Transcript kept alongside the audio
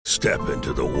Step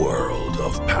into the world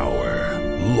of power,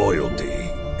 loyalty,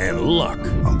 and luck.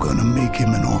 I'm gonna make him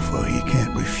an offer he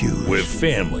can't refuse. With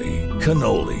family,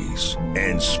 cannolis,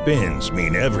 and spins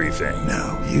mean everything.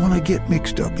 Now, you wanna get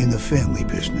mixed up in the family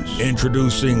business.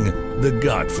 Introducing The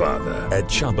Godfather at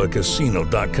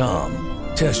ChumbaCasino.com.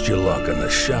 Test your luck in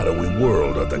the shadowy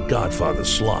world of The Godfather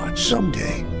slot.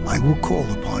 Someday, I will call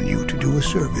upon you to do a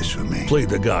service for me. Play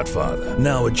The Godfather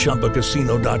now at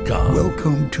ChumbaCasino.com.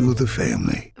 Welcome to the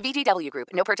family. VGW Group.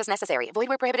 No purchase necessary. Void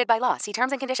where prohibited by law. See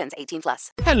terms and conditions.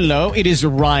 18+. Hello, it is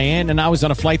Ryan, and I was on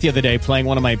a flight the other day playing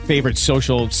one of my favorite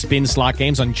social spin slot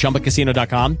games on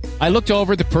ChumbaCasino.com. I looked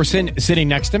over at the person sitting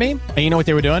next to me, and you know what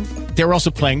they were doing? They were also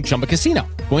playing Chumba Casino.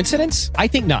 Coincidence? I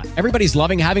think not. Everybody's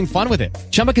loving having fun with it.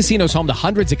 Chumba Casino is home to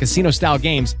hundreds of casino-style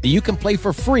games that you can play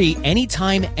for free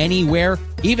anytime, anywhere,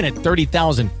 even at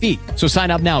 30,000 feet. So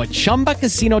sign up now at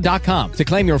ChumbaCasino.com to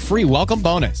claim your free welcome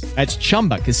bonus. That's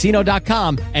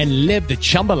ChumbaCasino.com and live the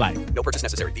Chumba life. No purchase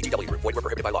necessary. VGW Group. Void where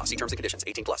prohibited by law. See terms and conditions.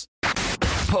 18+.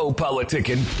 Po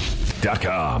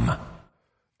Politickin.com. All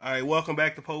right, welcome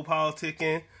back to Po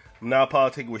Politickin. I'm now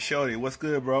politicking with Shorty. What's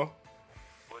good, bro?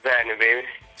 What's happening, baby?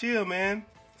 Chill, man.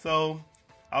 So,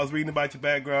 I was reading about your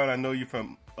background. I know you're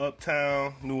from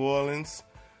Uptown New Orleans.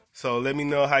 So, let me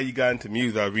know how you got into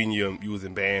music. I was reading you was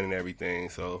in band and everything.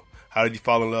 So, how did you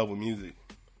fall in love with music?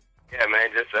 Yeah, man,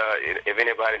 just if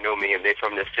anybody know me, if they're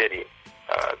from the city,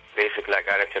 basically I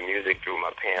got into music through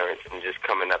my parents and just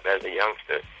coming up as a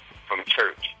youngster from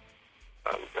church.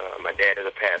 My dad is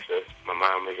a pastor, my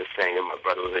mom was a singer, my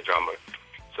brother was a drummer.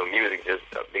 So music just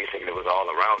basically was all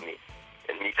around me.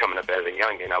 And me coming up as a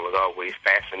youngin', I was always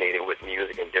fascinated with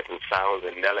music and different sounds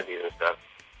and melodies and stuff.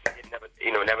 I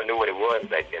never knew what it was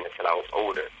back then until I was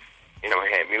older. I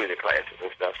had music classes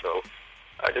and stuff. So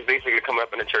just basically coming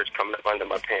up in the church, coming up under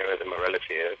my parents and my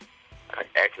relatives. I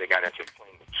actually got into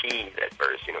playing the keys at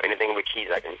first. Anything with keys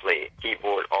I can play.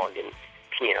 Keyboard, organ,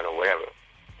 piano, whatever.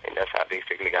 And that's how I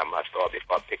basically got my start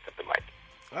before I picked up the mic.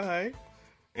 All right.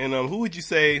 And who would you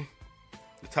say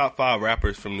the top 5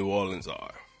 rappers from New Orleans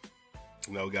are?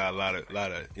 Got a lot of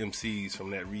MCs from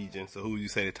that region. So who would you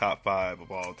say the top 5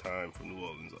 of all time from New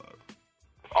Orleans are?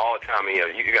 All time,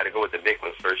 you got to go with the big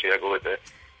ones first. You got to go with the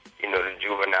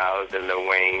Juveniles, the Lil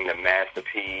Wayne, the Master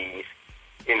P's,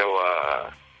 the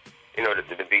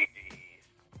Big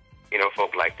G's,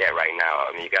 folk like that right now.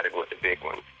 I mean, you got to go with the big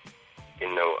ones.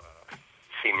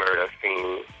 C Murder,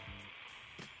 Fiend,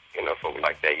 folk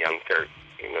like that, Young Turk,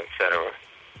 et cetera.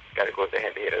 Got to go with the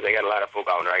heavy hitters. They got a lot of folk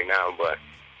out right now, but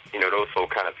those folk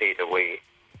kind of paved the way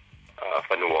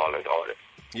for New Orleans artists.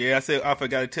 Yeah, I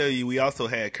forgot to tell you, we also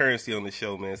had Currency on the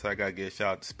show, man, so I got to get a shout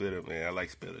out to Spitter, man. I like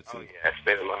Spitter, too. Oh, yeah,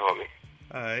 Spitter, my homie.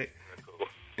 All right. Cool.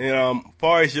 And as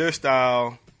far as your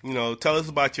style, tell us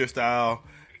about your style,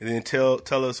 and then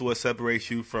tell us what separates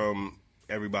you from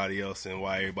everybody else and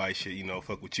why everybody should,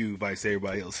 fuck with you, vice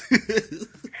everybody else.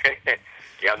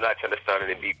 Yeah, I'm not trying to start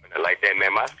any beef like that,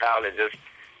 man. My style is just,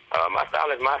 my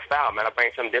style, man. I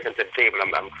bring something different to the table.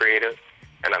 I'm creative.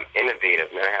 And I'm innovative,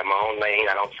 man. I have my own lane.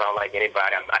 I don't sound like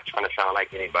anybody. I'm not trying to sound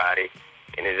like anybody.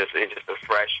 And it's just a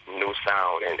fresh, new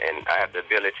sound. And I have the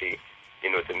ability,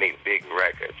 to make big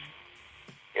records.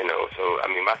 So, I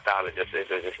mean, my style is just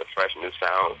a fresh, new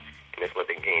sound. And it's what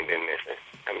the game been missing.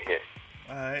 I'm here.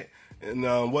 All right. And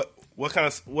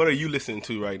what are you listening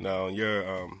to right now on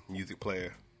your music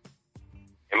player?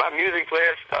 And my music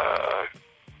players,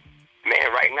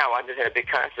 man, right now, I just had a big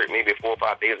concert maybe 4 or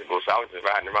 5 days ago, so I was just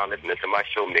riding around listening to my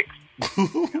show mix.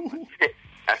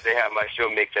 I still have my show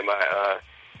mix in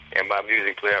my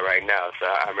music player right now, so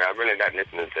I'm really not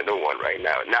listening to no one right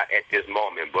now. Not at this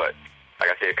moment, but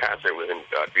like I said, the concert was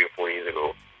 3 or 4 years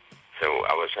ago, so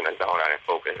I was trying to zone out and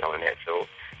focus on that. So,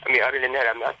 I mean, other than that,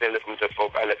 I'm not still listening to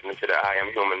folk. I listen to the I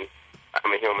Am Human,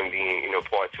 I'm a Human Being,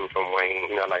 part 2 from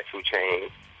Wayne, like 2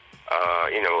 Chainz.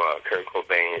 Kurt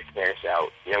Cobain, Smash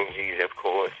Out, Young Jeezy, of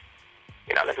course.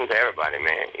 I listen to everybody,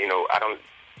 man. I don't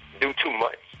do too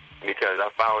much because I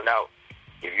found out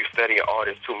if you study an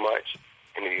artist too much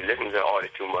and if you listen to an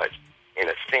artist too much, in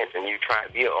a sense, and you try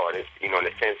to be an artist, in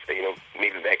a sense,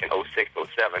 maybe back in 06,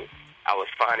 07, I was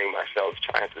finding myself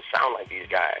trying to sound like these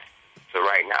guys. So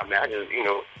right now, man, I just,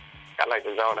 I like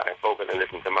to zone out and focus and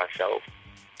listen to myself.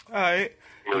 All right.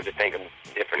 To think of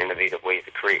different innovative ways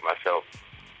to create myself.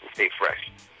 Stay fresh.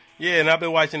 Yeah, and I've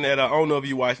been watching that. I don't know if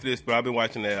you watched this, but I've been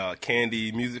watching that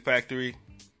Candy Music Factory.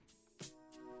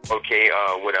 Okay,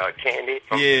 with Candy.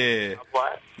 Yeah.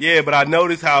 What? Yeah, but I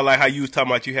noticed how you was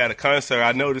talking about you had a concert.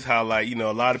 I noticed how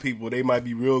a lot of people, they might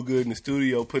be real good in the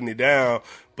studio putting it down,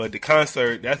 but the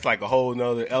concert, that's like a whole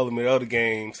nother element of the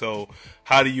game. So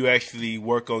how do you actually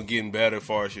work on getting better as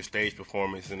far as your stage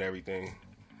performance and everything?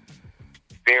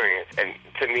 experience. And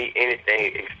to me,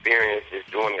 anything experience is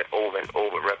doing it over and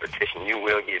over, repetition. You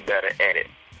will get better at it.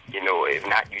 You know, if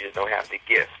not, you just don't have the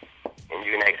gift. And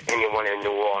you can ask anyone in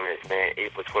New Orleans, man,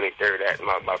 April 23rd, that's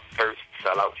my first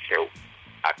sellout show.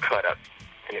 I cut up.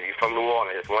 And if you're from New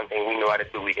Orleans, it's one thing we know how to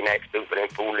do. We can act stupid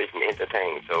and foolish and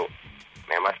entertain. So,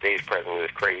 man, my stage presence is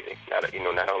crazy. Not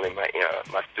only my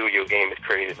studio game is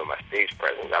crazy, but my stage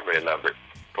presence, I really love it.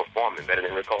 Performing better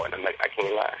than recording. I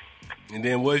can't lie. And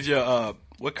then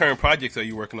what current projects are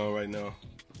you working on right now?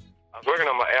 I was working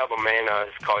on my album, man.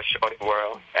 It's called Shorty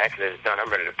World. Actually, it's done. I'm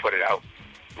ready to put it out.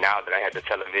 Now that I had the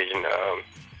television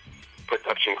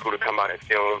production crew to come out and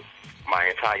film my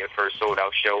entire first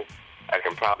sold-out show, I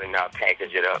can probably now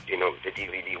package it up, the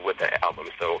DVD with the album.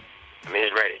 So, I mean,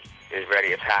 it's ready. It's ready.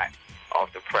 It's hot.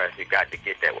 Off the press. You got to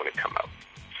get that when it come out.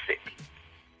 Sick.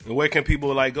 And where can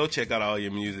people, go check out all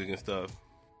your music and stuff?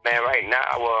 Man, right now,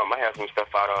 I have some stuff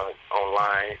out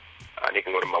online. They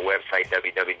can go to my website,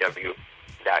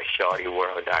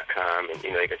 www.shortyworld.com, and,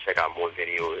 they can check out more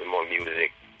videos and more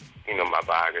music. My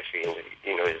biography, and,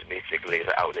 it's basically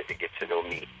an outlet to get to know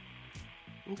me.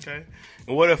 Okay.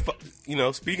 And what if,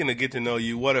 speaking of get to know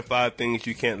you, what are 5 things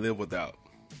you can't live without?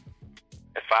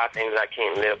 The 5 things I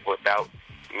can't live without: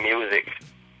 music,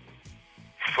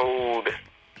 food,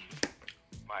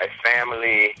 my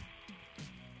family.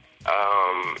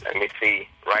 Let me see.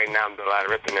 Right now, I'm doing a lot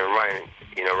of ripping and running.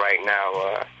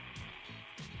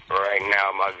 Right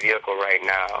now, my vehicle right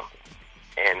now,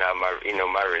 and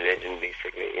my religion,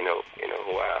 basically.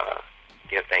 Who I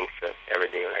give thanks to every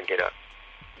day when I get up.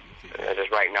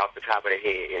 Just right now, off the top of the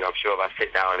head, I'm sure if I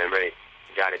sit down and really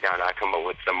jot it down, I'll come up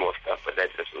with some more stuff. But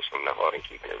that just was from the heart and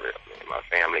keeping it real. Man. My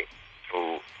family,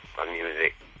 food, my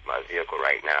music, my vehicle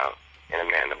right now, and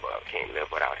a man above. Can't live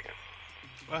without him.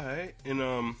 All right.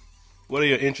 And what are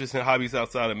your interests and hobbies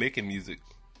outside of making music?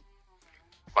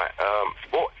 My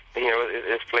sports.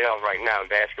 It's playoff right now.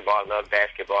 Basketball. I love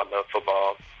basketball. I love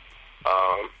football.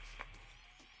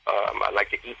 I like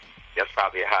to eat. That's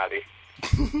probably a hobby.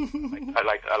 I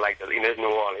like to. It's New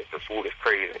Orleans. The food is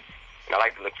crazy, and I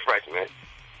like to look fresh, man.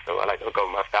 So I like to hook up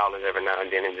with my stylist every now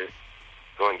and then and just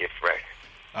go and get fresh.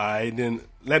 All right, then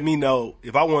let me know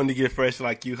if I wanted to get fresh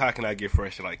like you. How can I get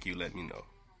fresh like you? Let me know.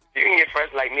 You can get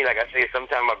fresh like me. Like I say,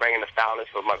 sometimes I bring in the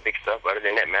stylist for my big stuff. Other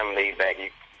than that, man, I'm laid back.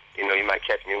 You might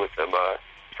catch me with some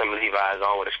Levi's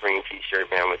on with a screen T-shirt,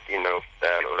 man, with a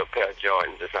pair of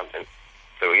Jordans or something.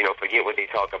 So forget what they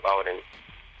talk about and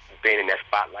being in that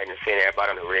spotlight and seeing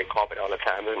everybody on the red carpet all the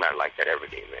time. It's not like that every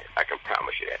day, man. I can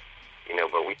promise you that.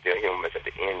 But we still humans at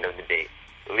the end of the day.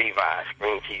 Levi's,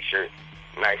 screen T-shirt,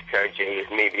 nice pair of J's,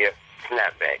 maybe a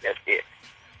snapback. That's it.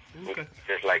 Okay.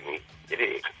 Just like me. It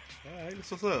is. All right,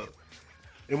 that's what's up.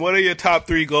 And what are your top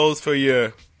 3 goals for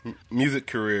your music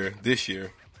career this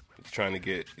year? Trying to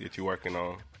get you working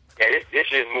on. Yeah,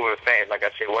 this year's moving fast. Like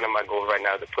I said, one of my goals right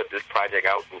now is to put this project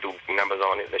out and do numbers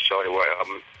on it. The Shorty World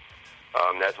album.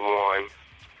 That's one.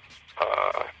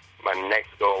 My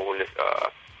next goal is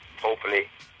hopefully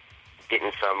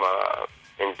getting some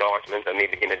endorsements or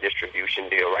maybe getting a distribution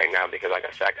deal right now because, like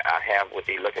I said, I have what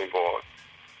they're looking for.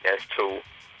 That's 2.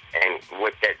 And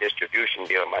with that distribution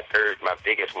deal, my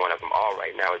biggest one of them all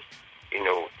right now is,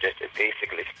 just to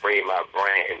basically spray my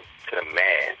brand to the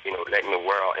mass, letting the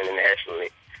world internationally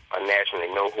or nationally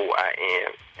know who I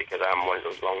am because I'm one of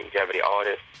those longevity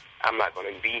artists. I'm not going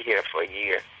to be here for a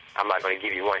year. I'm not going to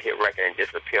give you one hit record and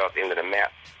disappear off the end of the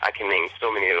map. I can name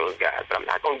so many of those guys, but I'm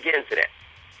not going to get into that.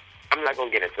 I'm not going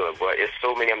to get into it, but there's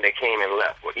so many of them that came and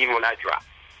left. But even when I drop,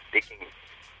 they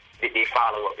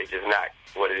follow up. It's just not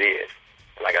what it is.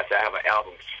 Like I said, I have an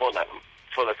album full of them,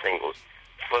 full of singles,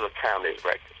 full of timeless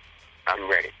records. I'm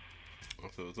ready.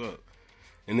 That's what's up.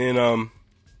 And then,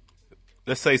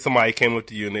 let's say somebody came up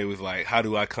to you and they was like, "How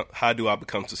do I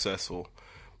become successful?"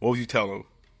 What would you tell them?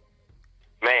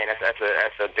 Man, that's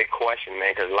a big question,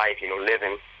 man. Because life,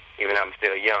 living. Even though I'm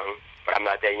still young, but I'm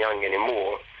not that young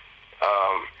anymore.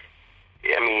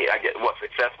 I get what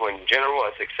successful in general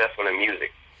or successful in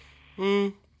music.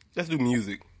 Let's do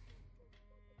music.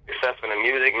 Successful in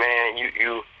music, man.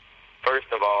 You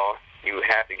first of all, you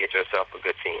have to get yourself a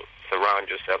good team. Surround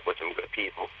yourself with some good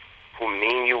people who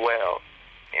mean you well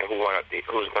and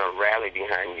who's going to rally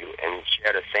behind you and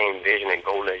share the same vision and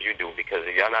goal as you do. Because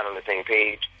if y'all not on the same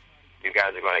page, you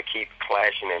guys are going to keep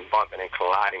clashing and bumping and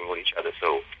colliding with each other.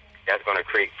 So that's going to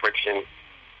create friction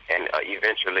and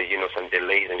eventually, some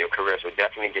delays in your career. So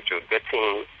definitely get you a good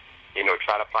team.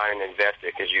 Try to find an investor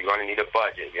because you're going to need a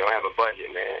budget. If you don't have a budget,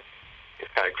 man,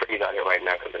 it's kind of crazy out here right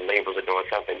now because the labels are doing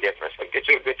something different. So get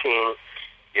you a good team.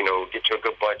 Get you a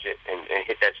good budget and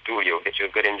hit that studio. Get you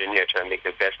a good engineer trying to make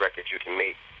the best records you can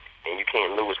make. And you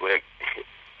can't lose with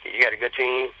you got a good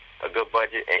team, a good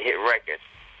budget, and hit records,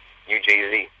 you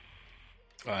Jay-Z.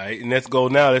 All right, and let's go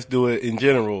now. Let's do it in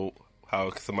general,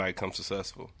 how somebody becomes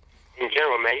successful. In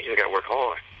general, man, you just got to work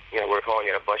hard. You got to work hard.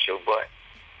 You got to bust your butt.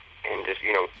 And just,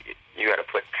 you got to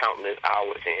put countless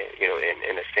hours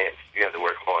in a sense. You have to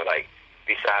work hard. Like,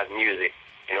 besides music,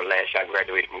 last year I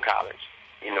graduated from college.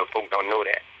 Folks don't know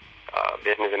that.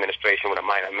 Business administration with a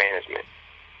minor in management.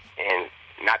 And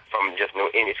not from just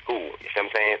any school. You see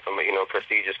what I'm saying? From a,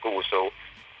 prestigious school. So,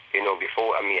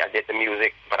 before, I did the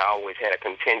music, but I always had a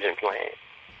contingent plan.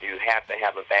 You have to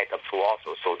have a backup too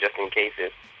also. So just in case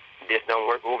if this don't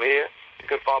work over here, you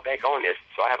can fall back on this.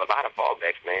 So I have a lot of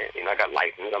fallbacks, man. I got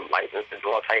license. I'm licensed to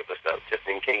do all type of stuff just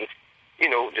in case.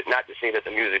 Just not to say that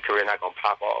the music career not going to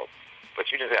pop off, but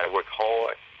you just got to work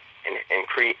hard and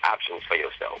create options for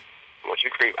yourself. Once you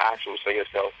create options for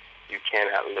yourself, you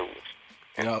cannot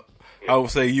lose. I would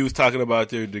say you was talking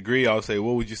about your degree. I would say,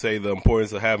 what would you say the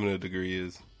importance of having a degree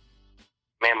is?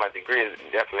 Man, my degree is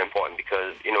definitely important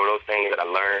because, those things that I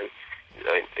learned,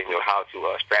 how to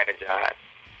strategize,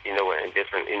 and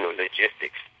different,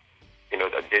 logistics.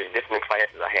 There's different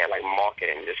classes I had, like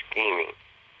marketing, just scheming,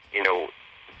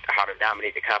 how to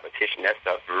dominate the competition. That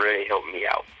stuff really helped me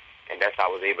out. And that's how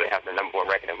I was able to have the #1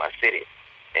 record in my city.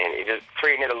 And it just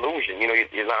created an illusion. You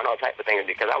learn all types of things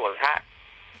because I was hot.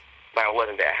 But I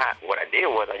wasn't that hot. What I did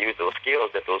was I used those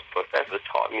skills that those professors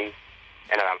taught me,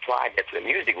 and I applied that to the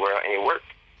music world, and it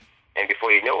worked. And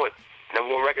before you know it, #1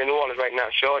 record in New Orleans right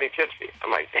now, Shorty, Tipsy.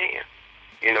 I'm like, damn.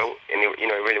 And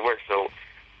it really works. So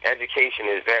education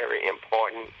is very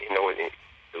important.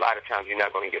 A lot of times you're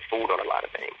not going to get fooled on a lot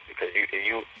of things because if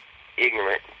you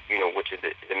ignorant, which is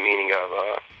the meaning of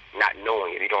not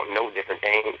knowing. If you don't know different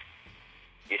things,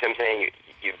 you see what I'm saying?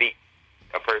 You beat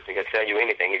a person can tell you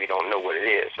anything if you don't know what it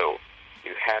is. So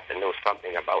you have to know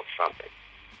something about something.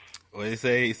 Well, they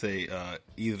say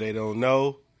either they don't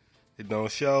know, it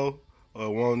don't show,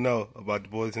 or won't know about the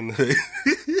boys in the hood.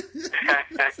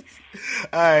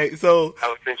 All right, so I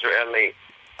was Central LA.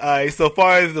 All right, so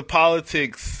far as the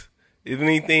politics, is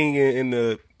anything in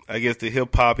the, I guess, the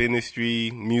hip hop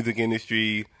industry, music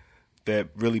industry, that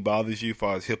really bothers you as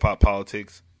far as hip hop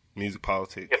politics, music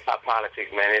politics? Hip hop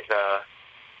politics, man,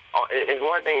 it's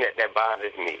one thing that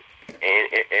bothers me,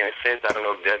 and in a sense, I don't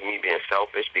know if that's me being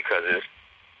selfish because it's,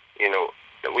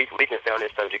 we can stay on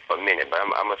this subject for a minute, but I'm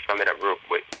gonna sum it up real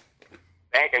quick.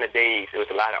 Back in the days, there was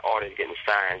a lot of artists getting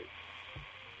signed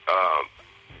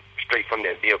straight from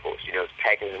their vehicles,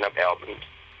 packaging up albums,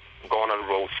 going on the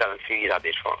road, selling CDs out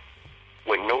their trunk,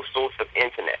 with no source of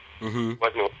internet. Mm-hmm. There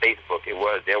was no Facebook.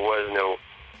 There was no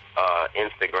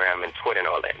Instagram and Twitter and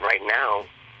all that. Right now,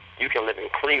 you can live in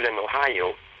Cleveland,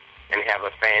 Ohio, and have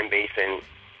a fan base in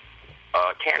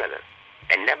Canada,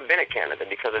 and never been in Canada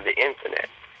because of the internet.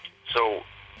 So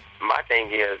my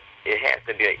thing is, it has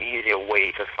to be an easier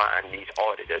way to find these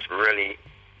artists that's really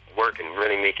working,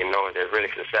 really making noise, that's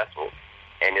really successful.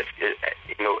 And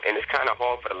it's kind of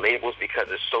hard for the labels because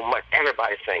there's so much.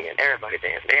 Everybody's singing, everybody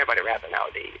dancing, everybody rapping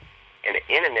nowadays. And the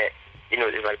internet,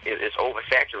 it's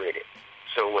oversaturated.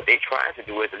 So what they're trying to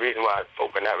do is the reason why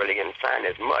folk are not really getting signed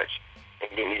as much and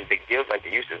getting these big deals like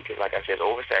they used to, because like I said, it's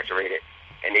oversaturated,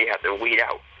 and they have to weed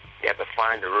out. They have to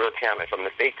find the real talent from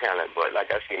the fake talent. But like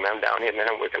I see, man, I'm down here, man,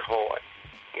 I'm working hard.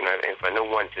 And for no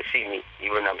one to see me,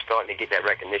 even though I'm starting to get that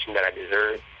recognition that I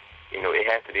deserve, it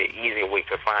has to be an easier way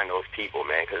to find those people,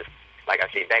 man. Because, like I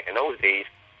say, back in those days,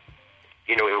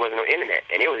 it wasn't no internet,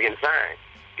 and it was getting signed,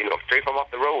 straight from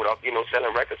off the road,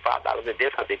 selling records $5 a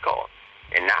disc, as they call.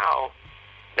 And now,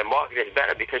 the market is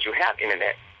better because you have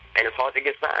internet, and it's hard to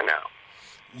get signed now.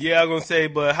 Yeah, I'm gonna say,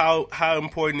 but how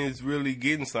important is really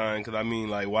getting signed? Because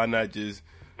why not just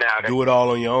do it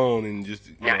all on your own and just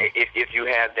if you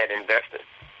have that investor.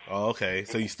 Oh, okay.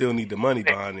 So you still need the money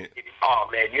behind it. Oh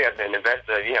man, you have an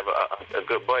investor. If you have a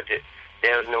good budget,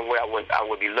 there's no way I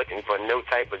would be looking for no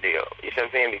type of deal. You see what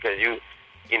I'm saying? Because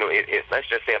if let's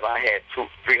just say if I had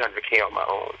 $300K on my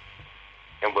own,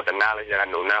 and with the knowledge that I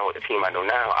know now, with the team I know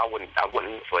now, I wouldn't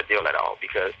look for a deal at all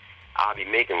because I'll be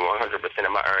making 100%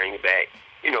 of my earnings back,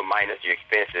 minus your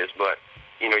expenses. But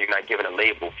you're not giving a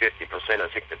label 50% or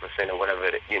 60% or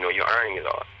whatever your earnings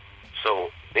are. So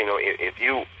if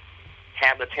you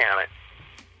have the talent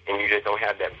and you just don't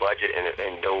have that budget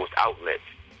and those outlets,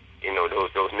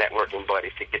 those networking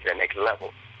buddies to get to the next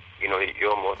level, you're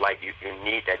almost like you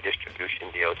need that distribution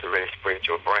deal to really spread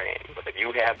your brand. But if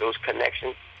you have those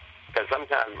connections, because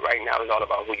sometimes right now it's all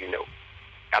about who you know.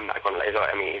 I'm not going to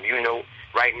if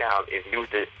right now, if you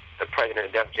the president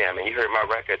of Def Jam and you heard my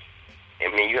records,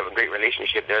 you have a great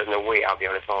relationship, there's no way I'll be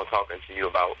on the phone talking to you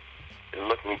about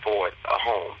looking for a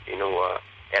home,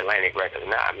 Atlantic Records.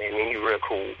 Nah, man, you're real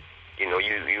cool. You know,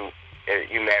 you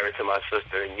married to my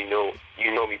sister, and you know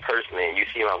me personally, and you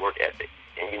see my work ethic,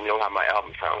 and you know how my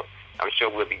album sounds. I'm sure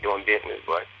we'll be doing business,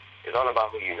 but it's all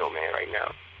about who you know, man, right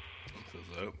now. That's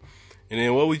what's up. And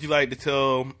then what would you like to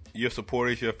tell your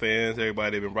supporters, your fans,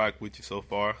 everybody that been rocking with you so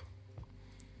far?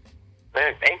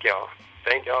 Man, thank y'all.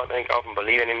 Thank y'all for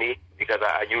believing in me, because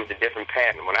I used a different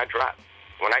pattern. When I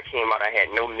came out, I had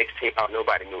no mixtape out.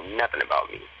 Nobody knew nothing about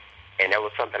me. And that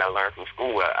was something I learned from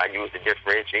school. I used a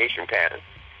differentiation pattern,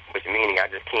 which meaning I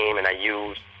just came and I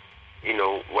used, you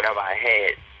know, whatever I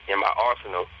had in my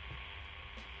arsenal,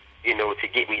 you know, to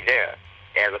get me there,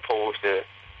 as opposed to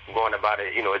going about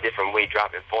it, you know, a different way,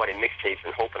 dropping 40 mixtapes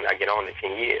and hoping I get on in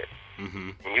 10 years.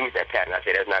 And use that pattern. I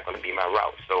said, that's not going to be my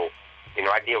route. So, you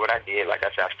know, I did what I did. Like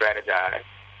I said, I strategized,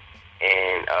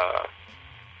 and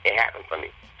it happened for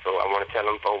me. So I want to tell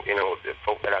them folks, you know, the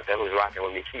folks that out there who's rocking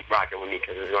with me, keep rocking with me,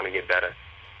 because it's going to get better.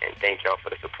 And thank y'all for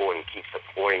the support, and keep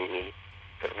supporting me,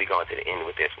 because we're going to the end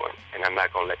with this one. And I'm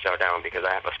not going to let y'all down, because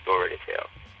I have a story to tell.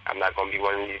 I'm not going to be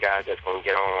one of these guys that's going to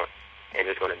get on and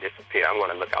just going to disappear. I'm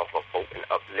going to look out for folks and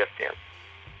uplift them.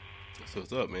 That's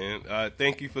what's up, man.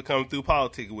 Thank you for coming through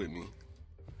Politickin with me.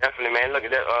 Definitely, man. Look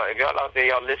at that. If y'all out there,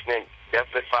 y'all listening,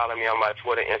 definitely follow me on my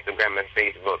Twitter, Instagram, and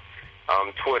Facebook.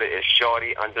 Twitter is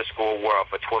Shorty_world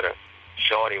for Twitter.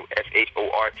 Shorty,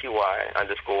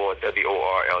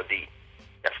 SHORTY_WORLD.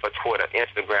 That's for Twitter.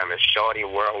 Instagram is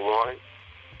ShortyWorld1.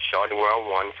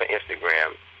 ShortyWorld1 for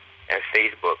Instagram. And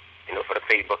Facebook, you know, for the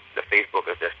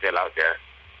Facebookers that's still out there,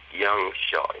 Young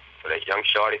Shorty. So that's Young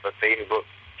Shorty for Facebook,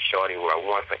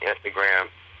 ShortyWorld1 for Instagram,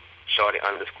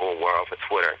 Shorty_world for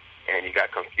Twitter. And you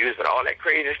got confused with all that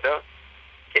crazy stuff,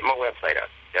 hit my website up,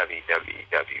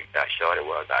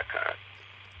 www.shortyworld.com.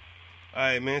 All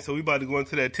right, man. So we about to go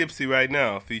into that Tipsy right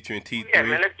now, featuring T3. Yeah,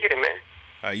 man. Let's get it, man.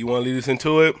 All right, you want to lead us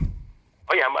into it?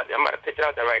 Oh, yeah. I'm about to pitch it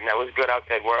out there right now. What's good out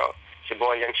there, world? It's your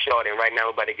boy, Young Shorty, and right now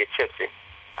we're about to get tipsy.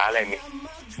 I'll let me.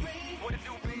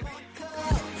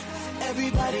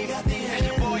 Everybody got the hands. It's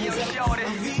your boy, Young Shorty.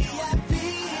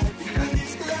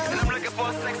 And I'm looking for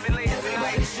a sexy lady tonight.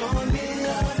 Everybody showing me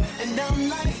love, and I'm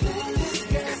like, this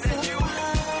girl's so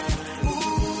fine.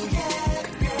 Ooh, yeah,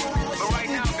 girl. But right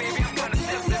now, baby, I'm kind of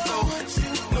tipsy, so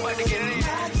I'm about to get it in.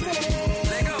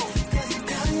 Let go.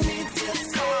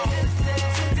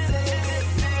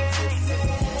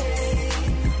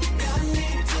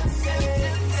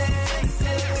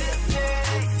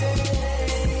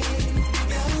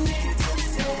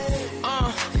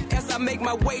 As I make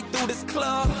my way through this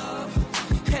club,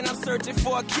 and I'm searching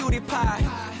for a cutie pie.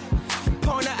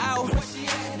 Point her out,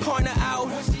 point her out,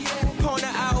 point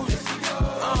her out.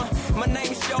 My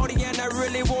name's Shorty, and I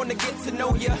really wanna get to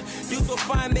know ya. You so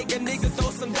fine, make a nigga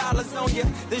throw some dollars on ya.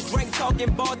 This drink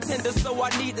talking bartender, so I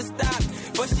need to stop.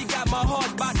 But she got my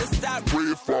heart about to stop.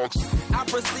 Red Fox. I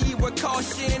proceed with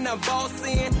caution, I'm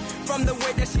bossing. From the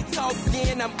way that she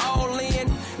talking, I'm all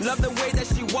in. Love the way that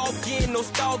she walking, no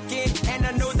stalking. And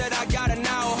I know that I got her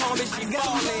now, homie, she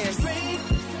ballin'.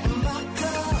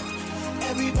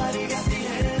 Everybody got their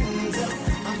hands up.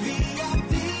 I'm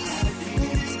VIP in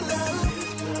this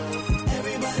club.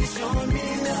 Everybody showing me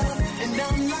love, and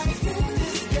I'm like,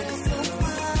 this girl's so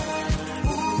fine.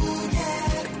 Ooh,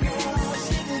 yeah, girl,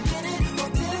 she can get it.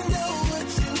 But tell me what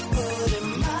you put in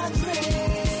my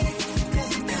drink, 'cause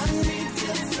you got me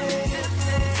tipsy.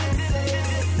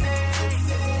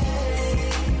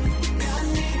 Got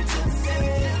me tipsy.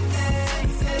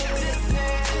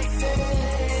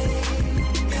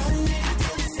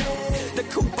 The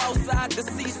coupe outside the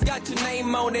seats got your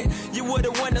name on it. You were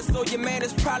the winner, so your man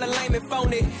is probably lame and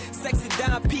phony. Sexy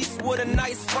dime piece with a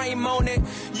nice frame on it.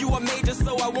 You a major,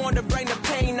 so I wanted to bring the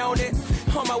pain on it.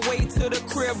 On my way to the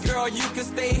crib, girl, you can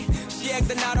stay. She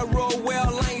acting out a roll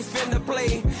well, I ain't finna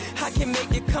play. I can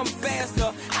make it come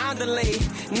faster, I'm delayed.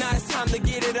 Now it's time to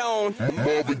get it on.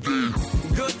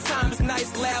 Good times,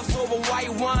 nice laughs over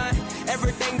white wine.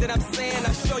 Everything that I'm saying,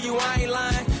 I show you I ain't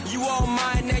lying. You all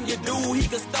mine and your dude, he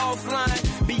can start flying.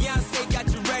 Beyonce got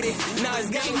you ready, now it's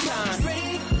game time.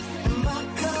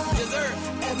 Yes, sir.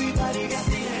 Everybody got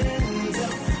their hands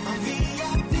up. I'm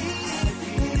VIP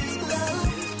in this club.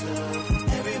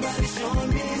 Everybody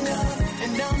showing me love,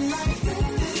 and I'm like,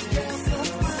 this girl's so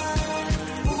fine.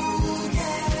 Ooh,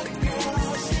 yeah,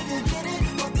 girl, she can get it.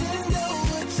 But tell me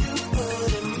what you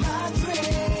put in my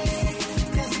drink,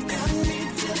 'cause you got me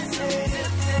tipsy.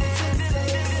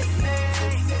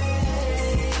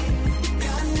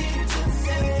 Got me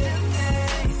tipsy.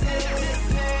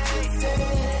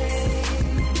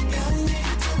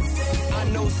 I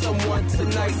know someone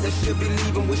tonight that should be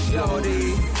leaving with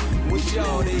Shorty, with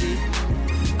Shorty.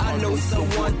 I know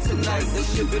someone tonight that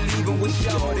should be leaving with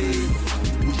Shorty,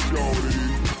 with Shorty.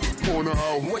 Corner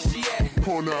out. Where she at?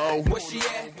 Corner out. Where she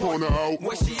at? Corner out.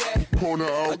 Where she at? Corner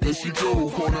out. There she go.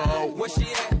 Corner out. Where she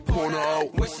at? Corner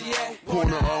out. Where she at?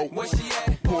 Corner out. Where she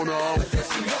at? Corner out. There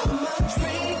she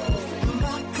go.